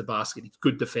gets to the basket. He's a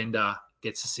good defender,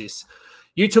 gets assists.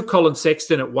 You took Colin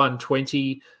Sexton at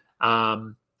 120.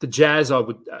 The Jazz, I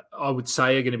would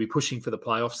say, are going to be pushing for the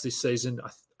playoffs this season.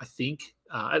 I think,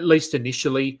 at least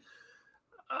initially.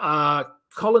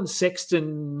 Colin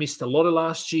Sexton missed a lot of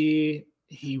last year.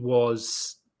 He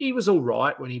was all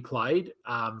right when he played.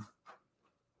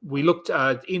 We looked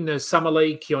in the summer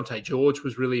league. Keontae George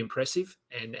was really impressive,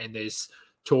 and there's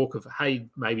talk of, hey,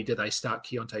 maybe do they start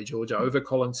Keontae George over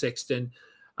Colin Sexton?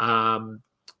 So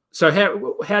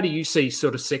how do you see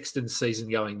sort of Sexton's season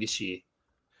going this year?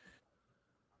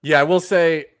 Yeah, I will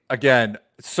say, again,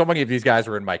 so many of these guys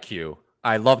were in my queue.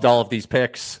 I loved all of these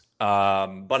picks,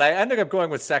 but I ended up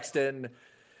going with Sexton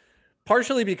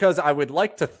partially because I would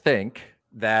like to think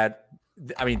that,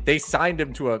 I mean, they signed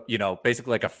him to basically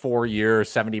like a 4-year,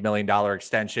 $70 million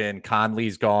extension.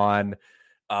 Conley's gone.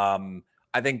 I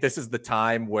think this is the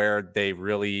time where they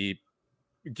really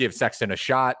give Sexton a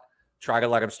shot, try to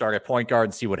let him start at point guard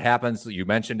and see what happens. You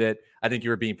mentioned it. I think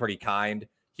you were being pretty kind.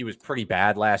 He was pretty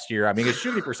bad last year. I mean, his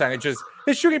shooting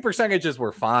percentages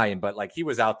were fine, but like he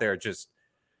was out there it just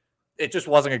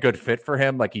wasn't a good fit for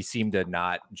him. Like he seemed to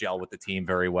not gel with the team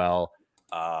very well.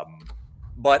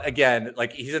 But again,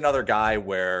 like he's another guy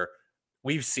where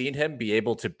we've seen him be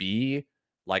able to be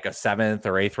like a 7th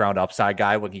or 8th round upside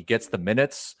guy when he gets the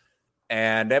minutes.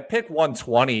 And at pick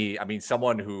 120, I mean,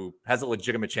 someone who has a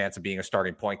legitimate chance of being a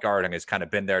starting point guard and has kind of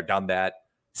been there, done that.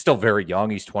 Still very young.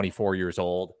 He's 24 years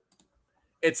old.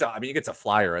 It's a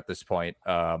flyer at this point.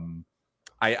 I'm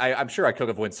sure I could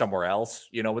have went somewhere else,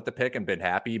 with the pick and been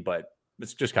happy, but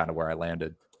it's just kind of where I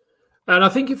landed. And I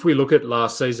think if we look at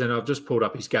last season, I've just pulled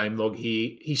up his game log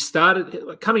here. He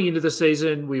started coming into the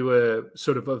season. We were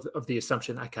sort of the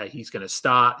assumption, okay, he's going to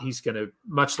start. He's going to,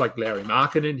 much like Larry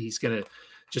Markkinen, he's going to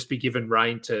just be given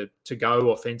rein to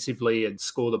go offensively and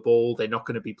score the ball. They're not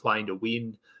going to be playing to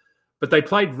win, but they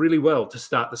played really well to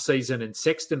start the season. And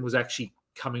Sexton was actually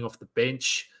coming off the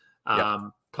bench,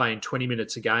 playing 20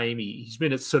 minutes a game. His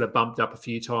minutes sort of bumped up a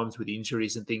few times with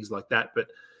injuries and things like that, but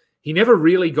he never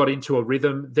really got into a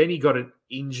rhythm. Then he got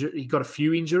he got a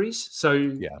few injuries.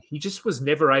 So he just was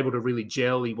never able to really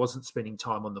gel. He wasn't spending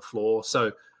time on the floor.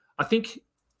 So I think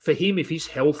for him, if he's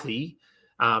healthy,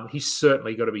 he's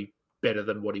certainly got to be better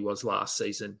than what he was last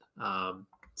season. I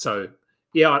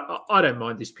don't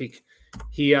mind this pick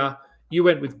here. You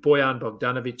went with Bojan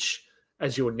Bogdanovic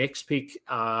as your next pick,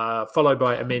 followed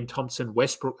by Amen Thompson,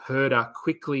 Westbrook, Herder,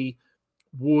 Quickly,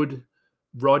 Wood,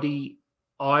 Roddy,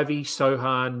 Ivy,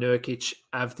 Sohan, Nurkic,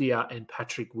 Avdia, and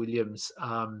Patrick Williams.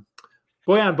 Bojan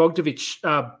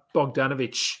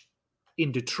Bogdanovic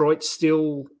in Detroit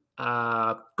still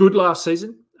good last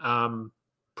season.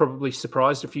 Probably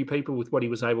surprised a few people with what he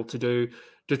was able to do.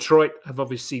 Detroit have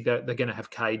obviously, they're going to have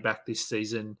Cade back this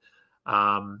season.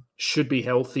 Should be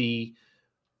healthy.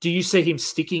 Do you see him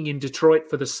sticking in Detroit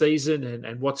for the season?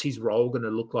 And what's his role going to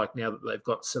look like now that they've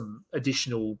got some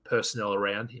additional personnel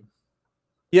around him?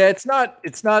 Yeah, it's not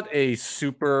a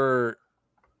super.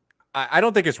 I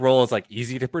don't think his role is like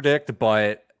easy to predict,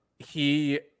 but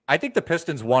I think the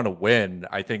Pistons want to win.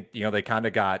 I think they kind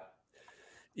of got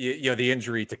the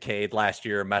injury to Cade last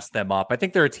year messed them up. I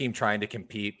think they're a team trying to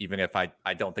compete, even if I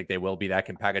don't think they will be that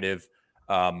competitive.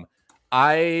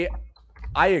 I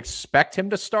expect him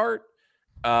to start,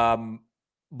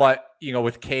 but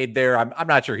with Cade there, I'm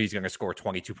not sure he's going to score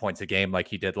 22 points a game like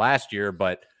he did last year,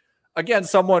 but. Again,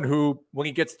 someone who, when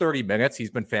he gets 30 minutes, he's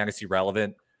been fantasy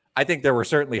relevant. I think there were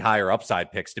certainly higher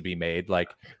upside picks to be made.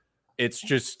 Like, it's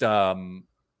just,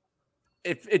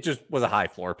 it just was a high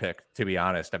floor pick, to be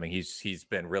honest. I mean, he's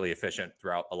been really efficient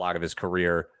throughout a lot of his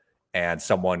career, and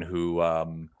someone who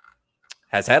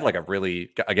has had like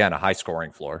a high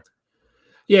scoring floor.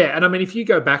 Yeah, and I mean, if you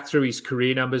go back through his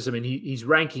career numbers, I mean, his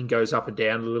ranking goes up and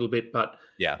down a little bit, but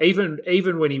even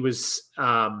when he was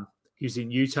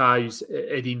in Utah, he was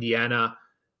at Indiana,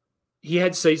 he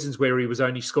had seasons where he was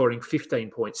only scoring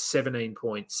 15 points, 17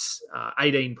 points,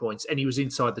 18 points, and he was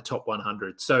inside the top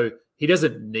 100. So he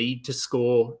doesn't need to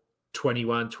score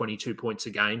 21, 22 points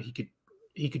a game.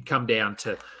 He could come down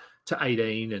to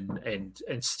 18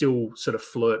 and still sort of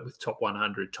flirt with top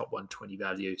 100, top 120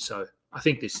 value. So I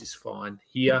think this is fine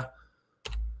here.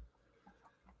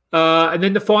 And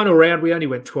then the final round, we only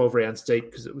went 12 rounds deep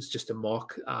because it was just a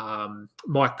mock.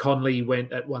 Mike Conley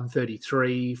went at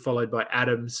 133, followed by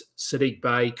Adams, Sadiq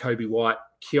Bey, Kobe White,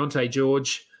 Keontae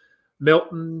George,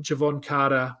 Melton, Javon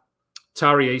Carter,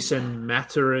 Tari Eason,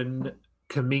 Matarin,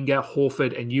 Kuminga,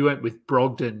 Horford, and you went with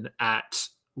Brogdon at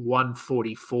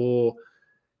 144.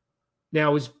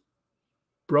 Now, is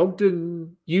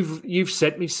Brogdon, you've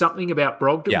sent me something about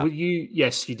Brogdon. Yeah.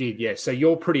 Yes, you did. Yeah. So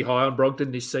you're pretty high on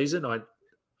Brogdon this season. I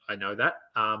know that.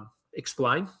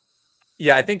 Explain.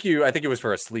 Yeah, I think it was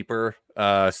for a sleeper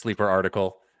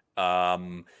article.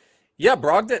 Brogdon,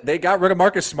 they got rid of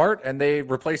Marcus Smart and they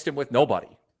replaced him with nobody.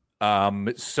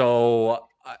 So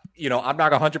I'm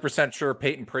not 100% sure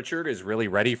Peyton Pritchard is really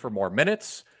ready for more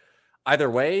minutes. Either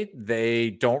way, they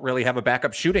don't really have a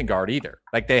backup shooting guard either.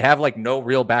 Like they have no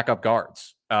real backup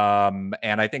guards. And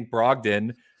I think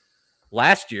Brogdon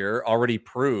last year already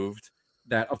proved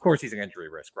that, of course, he's an injury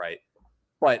risk, right?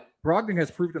 But Brogdon has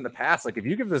proved in the past, if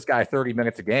you give this guy 30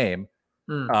 minutes a game,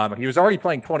 he was already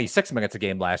playing 26 minutes a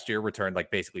game last year, returned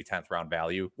basically 10th round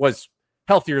value, was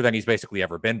healthier than he's basically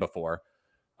ever been before.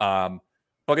 But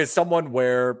as someone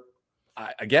where,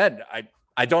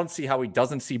 I don't see how he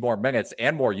doesn't see more minutes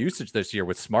and more usage this year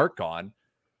with Smart gone.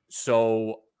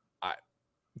 So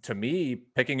to me,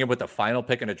 picking him with the final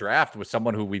pick in a draft with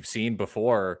someone who we've seen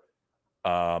before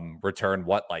return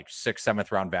 6th,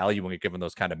 7th round value when you're given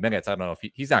those kind of minutes. I don't know if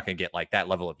he's not going to get that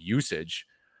level of usage.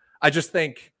 I just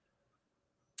think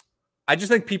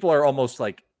people are almost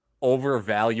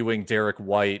overvaluing Derek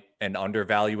White and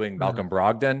undervaluing Malcolm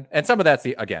Brogdon. And some of that's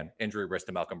injury risk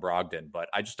to Malcolm Brogdon, but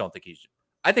I just don't think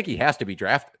I think he has to be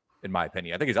drafted, in my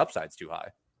opinion. I think his upside's too high.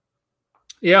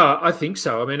 Yeah, I think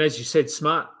so. I mean, as you said,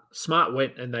 Smart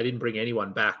went and they didn't bring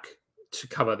anyone back to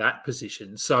cover that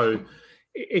position. So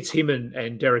it's him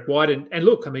and Derek White. And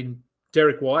look, I mean,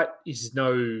 Derek White is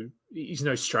no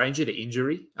stranger to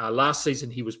injury. Last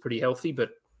season, he was pretty healthy, but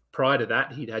prior to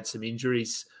that, he'd had some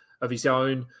injuries of his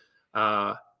own.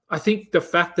 I think the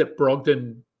fact that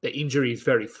Brogdon, the injury is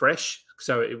very fresh.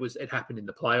 So it happened in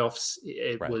the playoffs.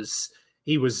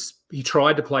 He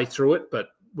tried to play through it, but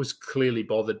was clearly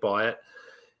bothered by it.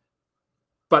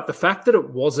 But the fact that it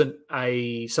wasn't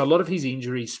so a lot of his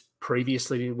injuries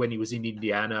previously when he was in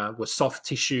Indiana were soft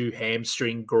tissue,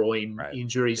 hamstring, groin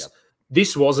injuries. Yep.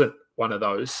 This wasn't one of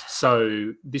those.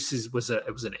 So it was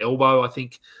an elbow, I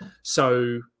think.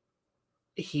 So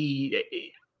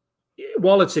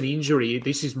while it's an injury,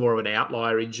 this is more of an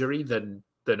outlier injury than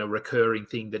a recurring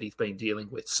thing that he's been dealing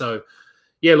with. So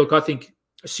yeah, look, I think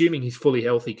assuming he's fully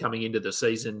healthy coming into the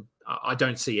season, I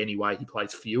don't see any way he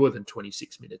plays fewer than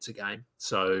 26 minutes a game.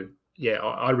 So yeah,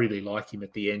 I really like him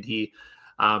at the end here.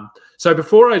 So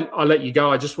before I let you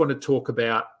go, I just want to talk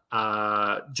about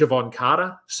Javon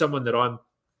Carter, someone that I'm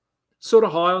sort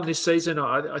of high on this season.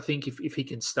 I think if he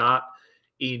can start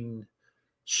in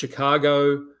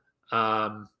Chicago,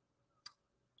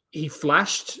 he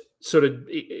flashed sort of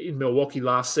in Milwaukee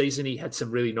last season. He had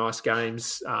some really nice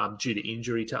games due to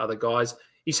injury to other guys.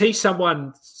 Is he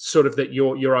someone sort of that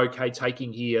you're okay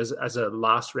taking here as a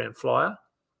last round flyer?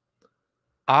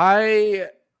 I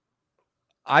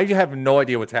have no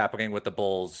idea what's happening with the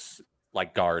Bulls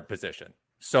guard position.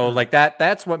 So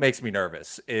that's what makes me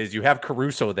nervous is you have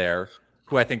Caruso there,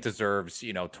 who I think deserves,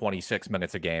 26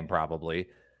 minutes a game probably.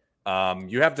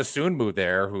 You have Dosunmu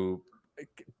there, who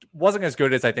wasn't as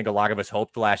good as I think a lot of us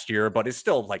hoped last year, but is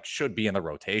still should be in the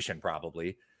rotation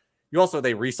probably.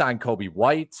 They re-signed Kobe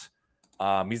White.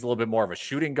 He's a little bit more of a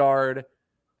shooting guard.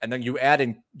 And then you add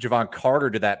in Javon Carter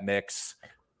to that mix.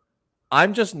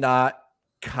 I'm just not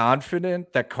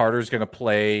confident that Carter's going to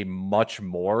play much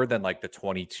more than the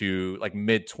 22,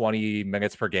 mid 20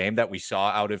 minutes per game that we saw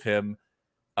out of him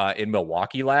in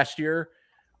Milwaukee last year.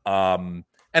 And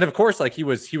of course, he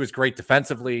was great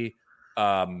defensively.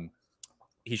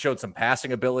 He showed some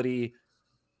passing ability,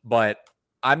 but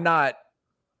I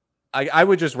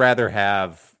would just rather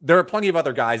there are plenty of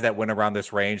other guys that went around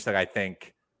this range that I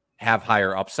think have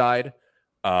higher upside.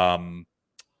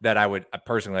 That I would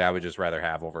just rather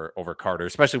have over Carter,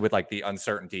 especially with the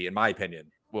uncertainty, in my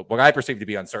opinion, what I perceive to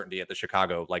be uncertainty at the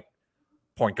Chicago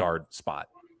point guard spot.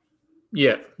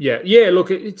 Yeah.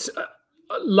 Look, it's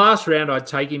last round I'd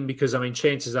take him because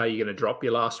chances are you're going to drop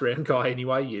your last round guy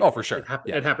anyway. For sure.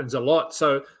 It happens a lot.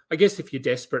 So I guess if you're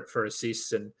desperate for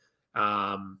assists and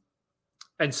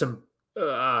and some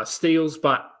steals.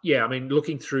 But yeah, I mean,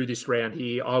 looking through this round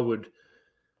here, I would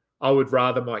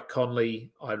rather Mike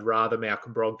Conley. I'd rather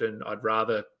Malcolm Brogdon. I'd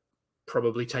rather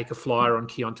probably take a flyer on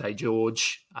Keontae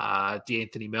George,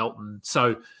 D'Anthony Melton.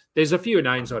 So there's a few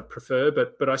names I'd prefer,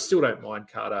 but I still don't mind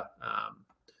Carter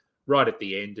right at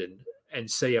the end and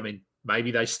see. I mean,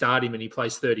 maybe they start him and he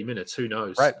plays 30 minutes. Who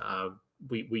knows? Right.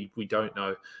 We don't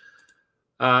know.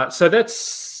 So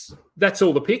that's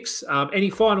all the picks. Any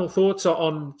final thoughts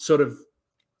on sort of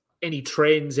any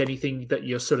trends, anything that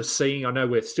you're sort of seeing? I know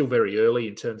we're still very early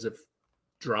in terms of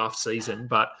draft season,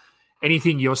 but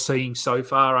anything you're seeing so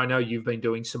far? I know you've been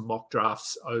doing some mock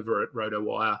drafts over at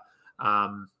RotoWire.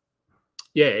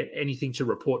 Anything to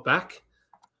report back?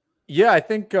 Yeah, I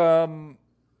think, I'd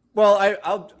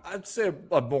say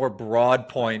a more broad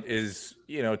point is,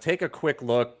 take a quick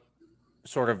look,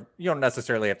 sort of, you don't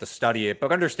necessarily have to study it,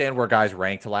 but understand where guys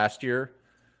ranked last year.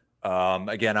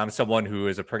 Again, I'm someone who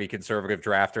is a pretty conservative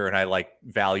drafter and I like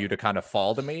value to kind of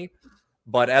fall to me.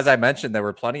 But as I mentioned, there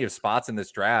were plenty of spots in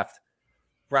this draft,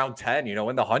 round 10,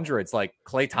 in the hundreds, like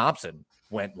Klay Thompson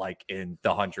went like in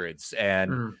the hundreds.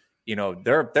 And,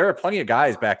 there are plenty of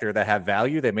guys back there that have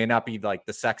value. They may not be like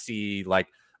the sexy, like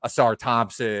Asar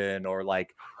Thompson or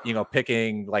like,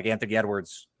 picking like Anthony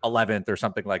Edwards 11th or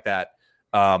something like that.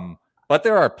 But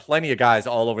there are plenty of guys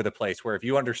all over the place where if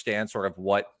you understand sort of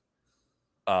what,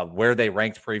 where they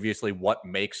ranked previously, what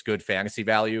makes good fantasy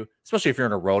value, especially if you're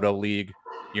in a roto league,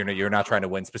 you're not trying to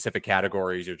win specific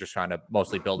categories. You're just trying to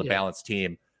mostly build a balanced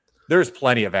team. There's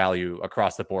plenty of value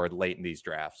across the board late in these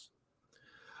drafts.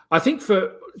 I think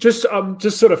for just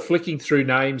sort of flicking through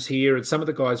names here and some of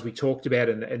the guys we talked about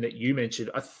and that you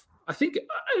mentioned, I think,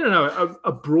 I don't know,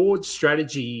 a broad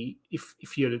strategy,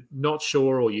 if you're not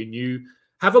sure or you're new,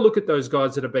 have a look at those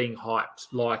guys that are being hyped.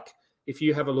 Like if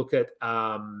you have a look at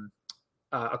a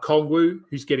Kongwu,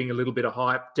 who's getting a little bit of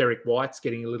hype, Derek White's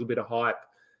getting a little bit of hype,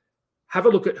 have a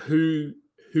look at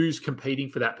who's competing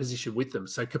for that position with them.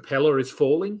 So Capella is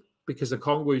falling because a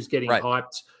Kongwu's getting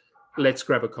hyped. Let's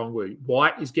grab a Kongwu.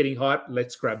 White is getting hyped.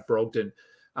 Let's grab Brogdon.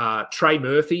 Trey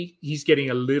Murphy, he's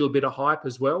getting a little bit of hype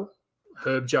as well.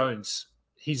 Herb Jones,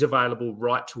 he's available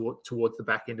right towards the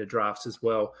back end of drafts as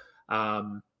well.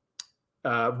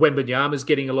 Wembanyama's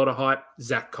getting a lot of hype.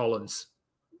 Zach Collins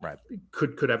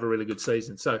could have a really good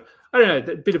season. So I don't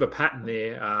know, a bit of a pattern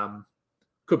there.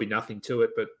 Could be nothing to it,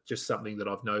 but just something that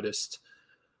I've noticed.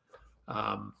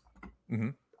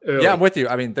 Yeah, I'm with you.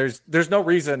 I mean, there's no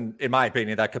reason, in my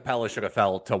opinion, that Capella should have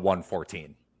fell to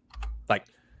 114. Like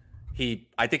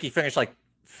I think he finished like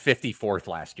 54th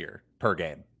last year per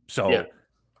game. So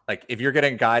like if you're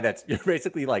getting a guy you're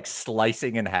basically like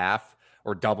slicing in half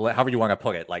or double it, however you want to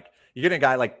put it, like you're getting a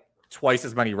guy like twice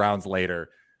as many rounds later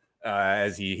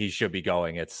as he should be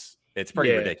going. It's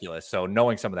pretty ridiculous. So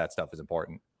knowing some of that stuff is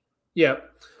important. Yeah.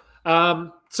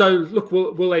 So look,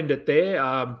 we'll end it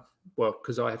there.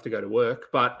 Because I have to go to work.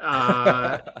 But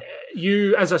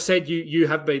you, as I said, you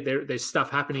have been there. There's stuff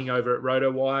happening over at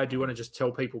RotoWire. Do you want to just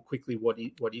tell people quickly what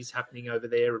is happening over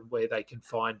there and where they can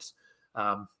find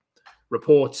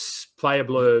reports, player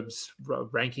blurbs,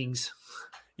 rankings?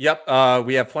 Yep.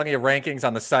 We have plenty of rankings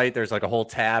on the site. There's like a whole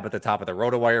tab at the top of the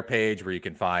RotoWire page where you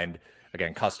can find,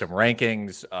 again, custom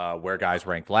rankings, where guys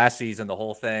ranked last season, the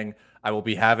whole thing. I will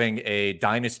be having a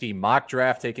dynasty mock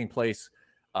draft taking place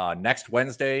next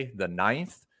Wednesday, the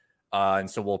 9th.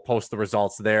 And so we'll post the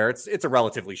results there. It's a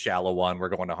relatively shallow one. We're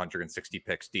going 160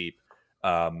 picks deep.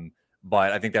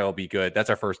 But I think that will be good. That's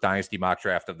our first dynasty mock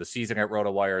draft of the season at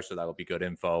RotoWire. So that'll be good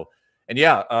info. And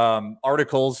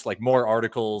articles, like more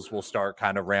articles will start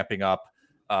kind of ramping up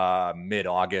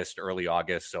mid-August, early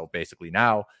August. So basically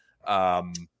now,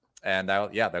 and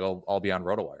that'll all be on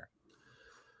RotoWire.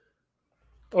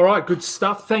 All right. Good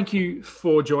stuff. Thank you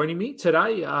for joining me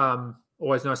today.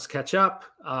 Always nice to catch up.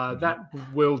 That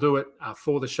will do it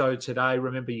for the show today.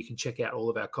 Remember, you can check out all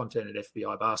of our content at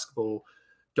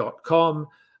fbibasketball.com.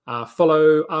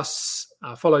 Follow us,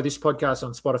 follow this podcast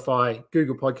on Spotify,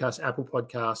 Google Podcasts, Apple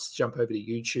Podcasts. Jump over to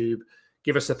YouTube.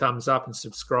 Give us a thumbs up and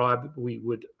subscribe. We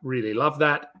would really love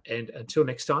that. And until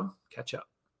next time, catch up.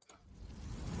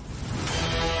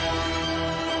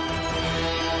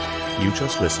 You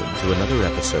just listened to another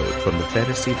episode from the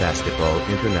Fantasy Basketball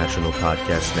International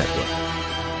Podcast Network.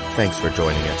 Thanks for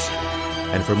joining us.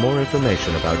 And for more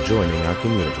information about joining our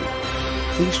community,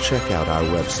 please check out our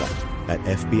website at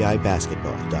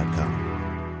fbibasketball.com.